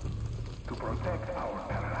 To protect our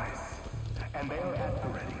paradise. And they are at the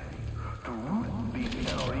ready. To root these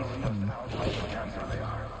terrorists out like the cancer they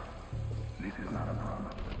are. This is not a problem.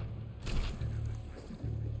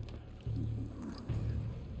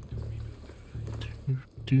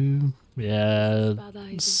 Yeah,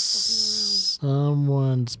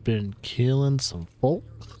 someone's been killing some folk.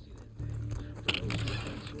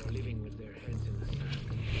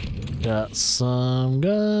 Got some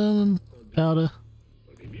gun powder.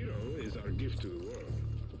 Viviro is our gift to the world.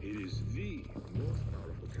 It is the most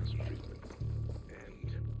powerful cancer treatment.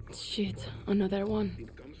 And Shit, another one.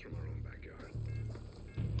 it comes from our own backyard.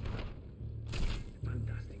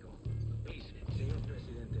 Fantástico. Please, señor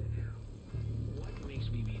presidente, what makes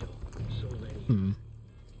Viviro so very... I'm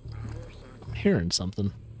hearing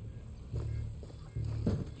something.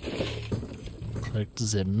 Collect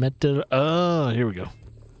the metal. Oh, here we go.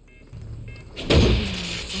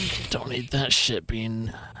 Don't need that shit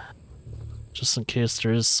being. Just in case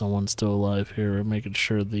there is someone still alive here, we're making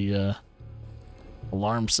sure the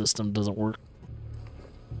alarm system doesn't work.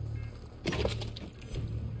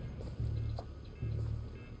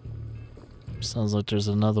 Sounds like there's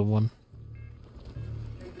another one.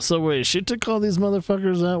 So wait, she took all these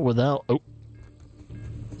motherfuckers out without... Oh.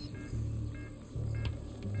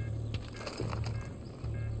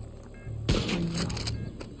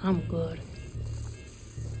 I'm good.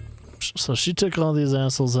 So she took all these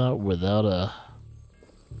assholes out without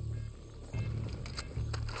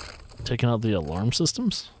taking out the alarm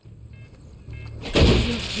systems?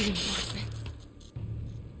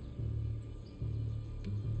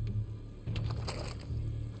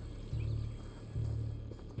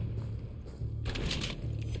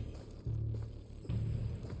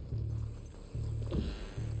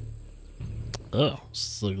 Oh,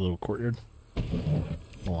 it's like a little courtyard.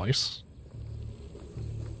 Nice.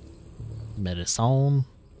 Medicine.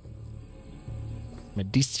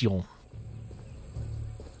 Medition.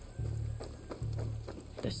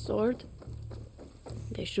 The sword?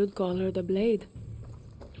 They should call her the Blade.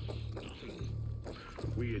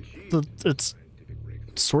 We achieved It's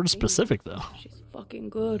sort of specific, though. She's fucking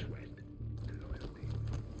good.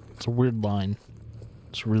 It's a weird line.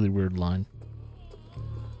 It's a really weird line.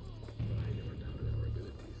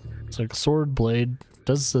 It's like sword, blade,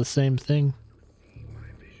 does the same thing.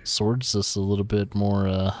 Sword's just a little bit more,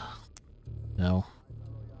 you know,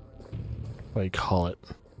 what do you call it?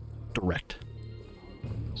 Direct.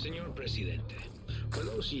 Señor presidente, for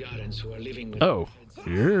those Yarans who are living with... Oh,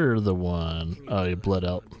 you're the one. Oh, you bled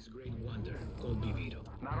out. ...this great wonder called Viviro.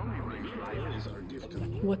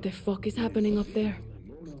 What the fuck is happening up there?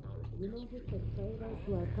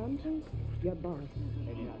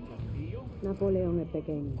 Napoleon es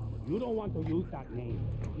pequeño. You don't want to use that name.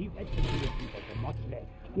 He's executed people for much less.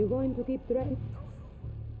 You going to keep threatening?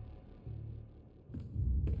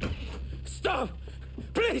 Stop!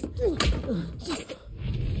 Please!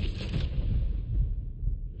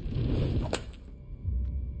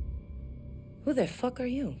 Who the fuck are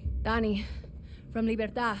you? Danny, from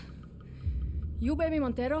Libertad. You Baby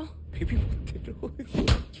Montero? Baby Montero?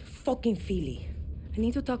 You fucking Philly. I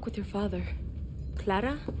need to talk with your father.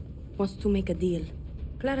 Clara wants to make a deal.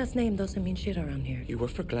 Clara's name doesn't mean shit around here. You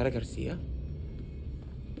work for Clara Garcia?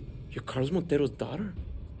 You're Carlos Montero's daughter?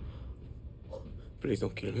 Please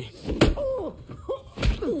don't kill me.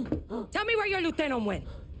 Tell me where your lieutenant went.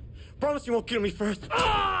 Promise you won't kill me first.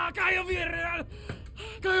 Ah! Cayo Villarreal!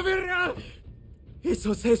 Cayo Villarreal! It's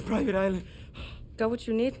Jose's private island. Got what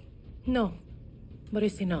you need? No, but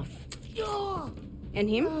it's enough. And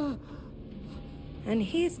him? And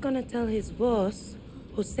he's gonna tell his boss,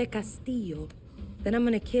 Jose Castillo, that I'm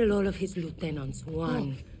gonna kill all of his lieutenants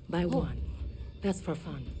one by one. That's for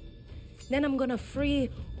fun. Then I'm gonna free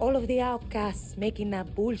all of the outcasts making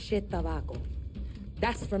that bullshit tobacco.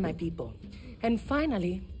 That's for my people. And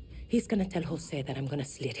finally, he's gonna tell Jose that I'm gonna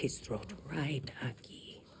slit his throat right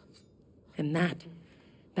aquí. And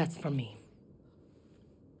that's for me.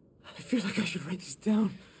 I feel like I should write this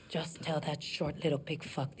down. Just tell that short little pig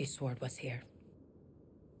fuck this sword was here.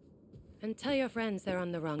 And tell your friends they're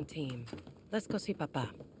on the wrong team. Let's go see Papa.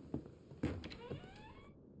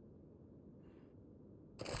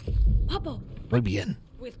 Papa. Muy bien.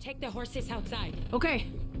 We'll take the horses outside. Okay.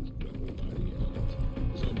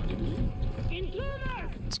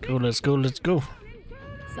 Let's go, let's go, let's go.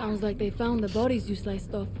 Sounds like they found the bodies you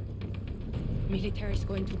sliced up. Military's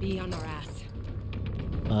going to be on our ass.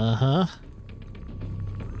 Uh-huh.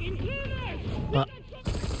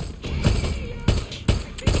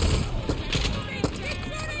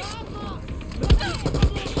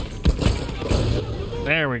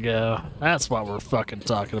 There we go. That's what we're fucking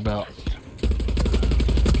talking about.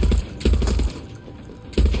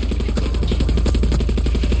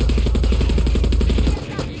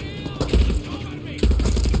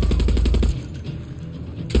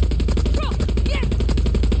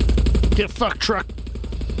 Get fucked, truck.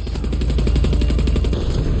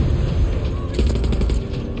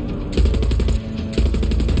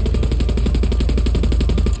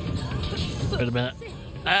 Wait a minute.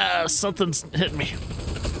 Ah, something's hitting me.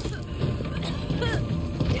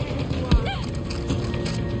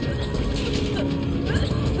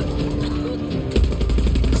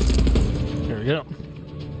 There we go.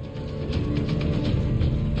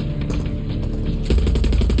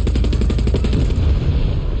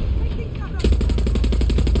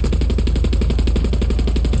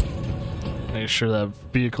 Make sure that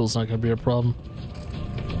vehicle's not gonna be a problem.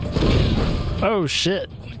 Oh shit.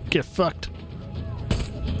 Get fucked.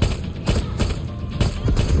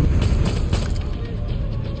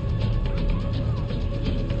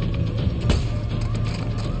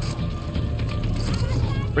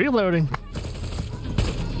 Reloading.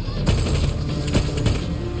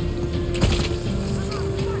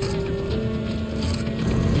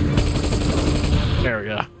 There we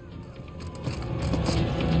go.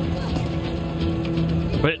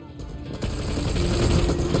 Wait.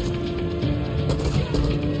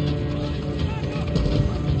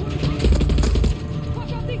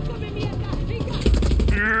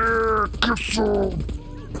 Yeah, get some.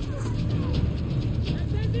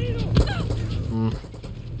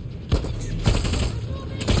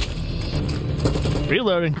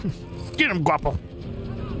 Reloading. Get him, guapo.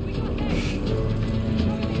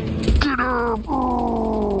 Get him.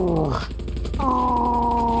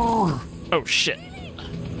 Oh, shit.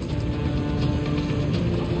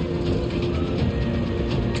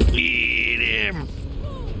 Eat him.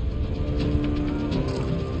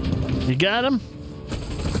 You got him?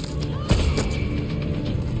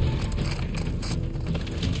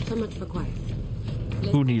 So much for quiet.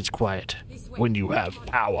 Who needs quiet when you have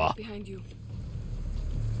power? Behind you.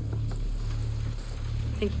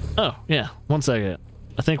 Oh, yeah. 1 second.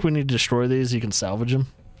 I think we need to destroy these. You can salvage them.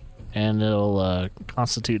 And it'll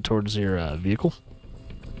constitute towards your vehicle.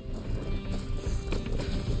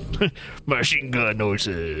 Machine gun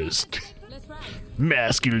noises.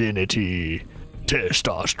 Masculinity.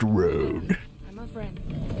 Testosterone. I'm a friend.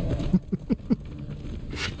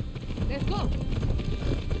 Let's go.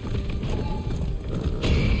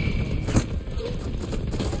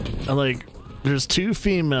 I like... There's 2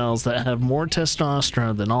 females that have more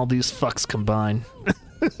testosterone than all these fucks combined.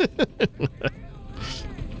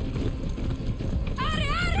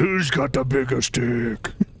 Who's got the biggest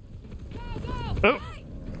dick? Oh,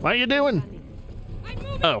 what are you doing?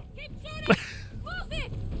 Oh.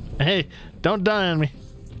 Hey, don't die on me.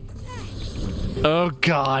 Oh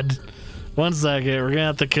God. 1 second, we're gonna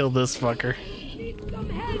have to kill this fucker.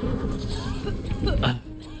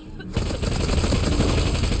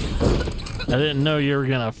 I didn't know you were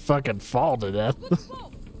gonna fucking fall to death.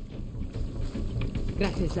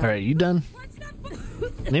 Alright, you done?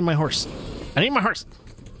 I need my horse. I need my horse.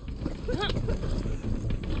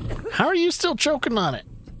 How are you still choking on it?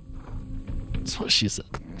 That's what she said.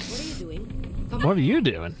 What are you doing? What are you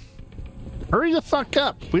doing? Hurry the fuck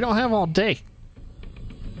up. We don't have all day.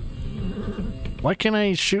 Why can't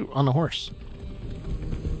I shoot on the horse?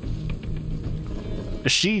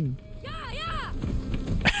 Is she...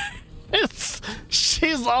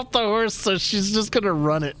 She's off the horse, so she's just gonna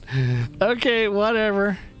run it. Okay,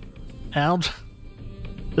 whatever. Out.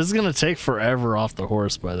 This is gonna take forever off the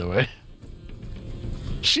horse, by the way.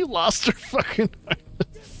 She lost her fucking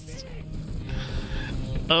horse.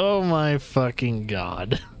 Oh my fucking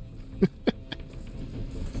God.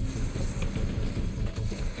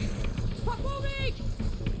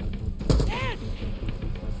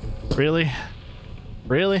 Really?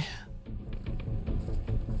 Really?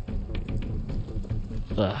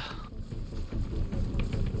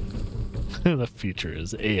 The future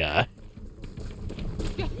is AI.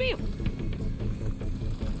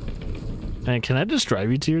 And can I just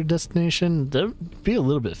drive you to your destination? That'd be a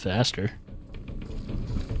little bit faster.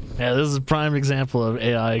 Yeah, this is a prime example of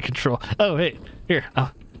AI control. Oh, hey, here.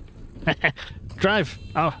 Oh. Drive.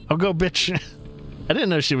 I'll go, bitch. I didn't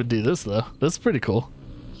know she would do this, though. That's pretty cool.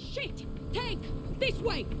 Shit! Tank! This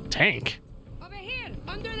way! Tank? Over here!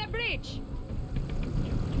 Under the bridge!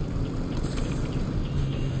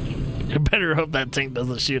 You better hope that tank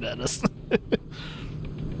doesn't shoot at us.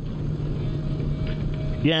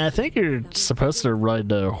 Yeah, I think you're supposed to ride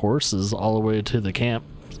the horses all the way to the camp,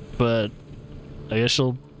 but I guess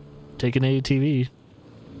you'll take an ATV.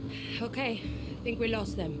 Okay, I think we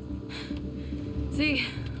lost them. See,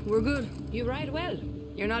 we're good. You ride well.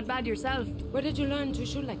 You're not bad yourself. Where did you learn to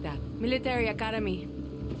shoot like that? Military Academy.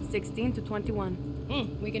 16 to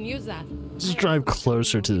 21. We can use that. Just drive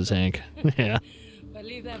closer to the tank. Yeah. But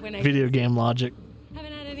leave that when I Video game logic.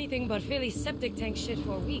 haven't had anything but Philly septic tank shit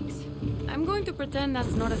for weeks. I'm going to pretend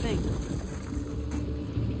that's not a thing.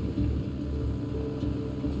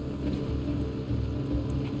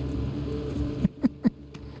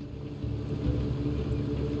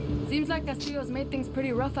 Seems like Castillo's made things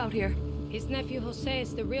pretty rough out here. His nephew Jose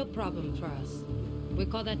is the real problem for us. We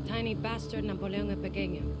call that tiny bastard Napoleon el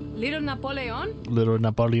Pequeño. Little Napoleon? Little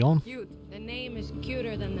Napoleon. Cute. The name is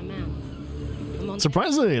cuter than the man.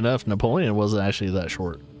 Surprisingly enough, Napoleon wasn't actually that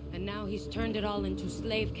short. And now he's turned it all into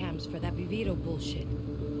slave camps for that viviro bullshit.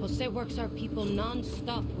 Jose works our people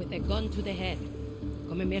non-stop with a gun to the head.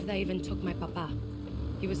 Come mierda even took my papa.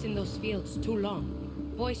 He was in those fields too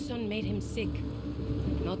long. Poison made him sick.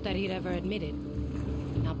 Not that he'd ever admit it.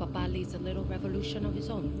 Now Papa leads a little revolution of his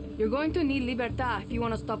own. You're going to need Libertad if you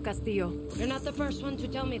want to stop Castillo. You're not the first one to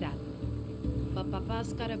tell me that. But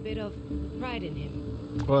Papa's got a bit of pride in him.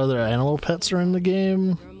 What other animal pets are in the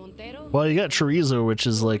game? Well, you got Chorizo, which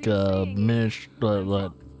is like a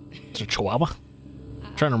miniature, it's a Chihuahua.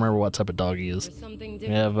 I'm trying to remember what type of dog he is. You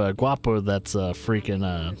have Guapo, that's a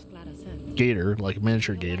freaking gator, like a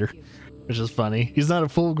miniature gator, which is funny. He's not a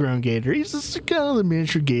full-grown gator. He's just kind of a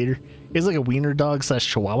miniature gator. He's like a wiener dog /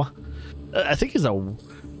 Chihuahua. I think he's a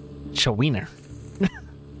Chihuahua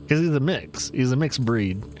because he's a mix. He's a mixed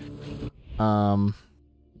breed.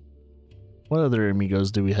 What other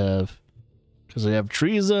amigos do we have? Because we have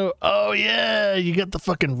Chorizo. Oh yeah, you got the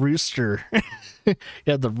fucking rooster. You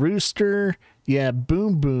have the rooster. Yeah,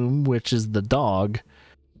 Boom Boom, which is the dog,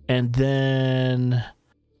 and then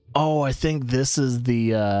I think this is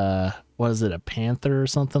the what is it? A panther or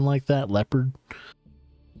something like that? Leopard.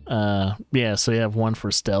 Yeah. So you have one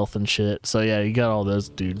for stealth and shit. So yeah, you got all those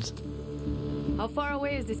dudes. How far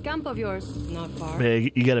away is this camp of yours? Not far. Yeah,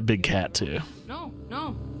 you got a big cat too. No,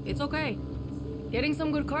 it's okay. Getting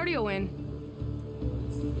some good cardio in.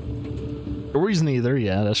 Or he's neither.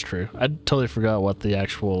 Yeah, that's true. I totally forgot what the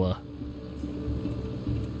actual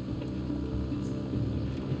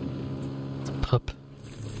pup.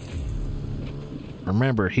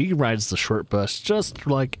 Remember, he rides the short bus just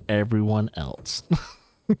like everyone else.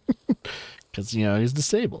 Because, you know, he's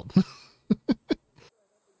disabled.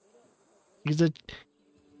 He's a...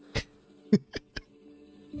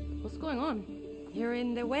 What's going on? You're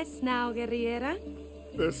in the West now, guerrillera.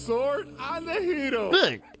 The sword and the hero.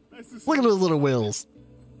 Look! Look at those little wheels.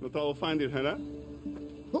 No todo find it, huh?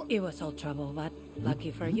 It was all trouble, but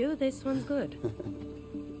lucky for you, this one's good.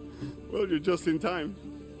 Well, you're just in time.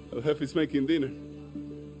 El Jefe's making dinner.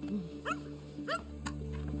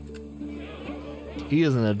 He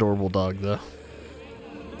is an adorable dog, though.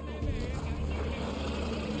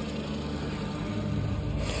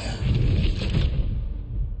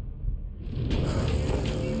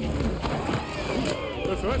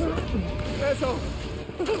 Eso.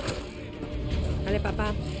 Dale,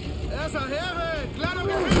 papá. Esa, jefe. Claro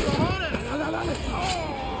que sí, cojones. Dale, dale.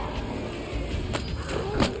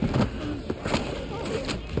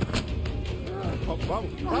 Oh,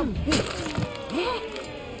 vamos, vamos.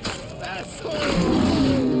 Eso.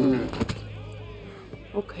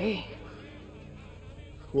 Okay.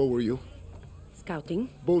 What were you? Scouting.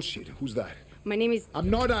 Bullshit. Who's that? My name is... I'm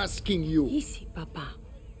not asking you. Easy, papa.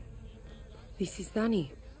 This is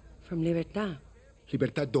Danny from Libertad.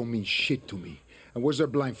 Libertad don't mean shit to me. And where's their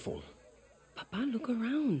blindfold? Papa, look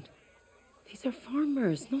around. These are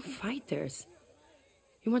farmers, no fighters.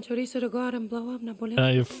 You want Chorizo to go out and blow up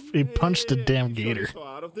Napoleon? He punched a damn gator.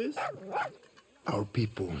 Out of this? Our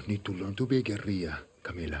people need to learn to be a guerrilla,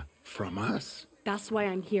 Camila. From us. That's why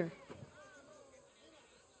I'm here.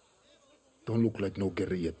 Don't look like no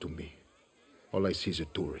guerrilla to me. All I see is a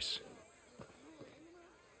tourist.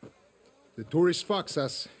 The tourist fucks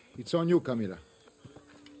us. It's on you, Camila.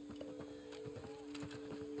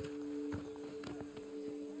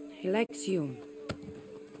 He likes you.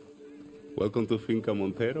 Welcome to Finca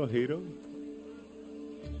Montero, hero.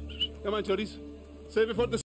 Come on, Chorizo. Save it for the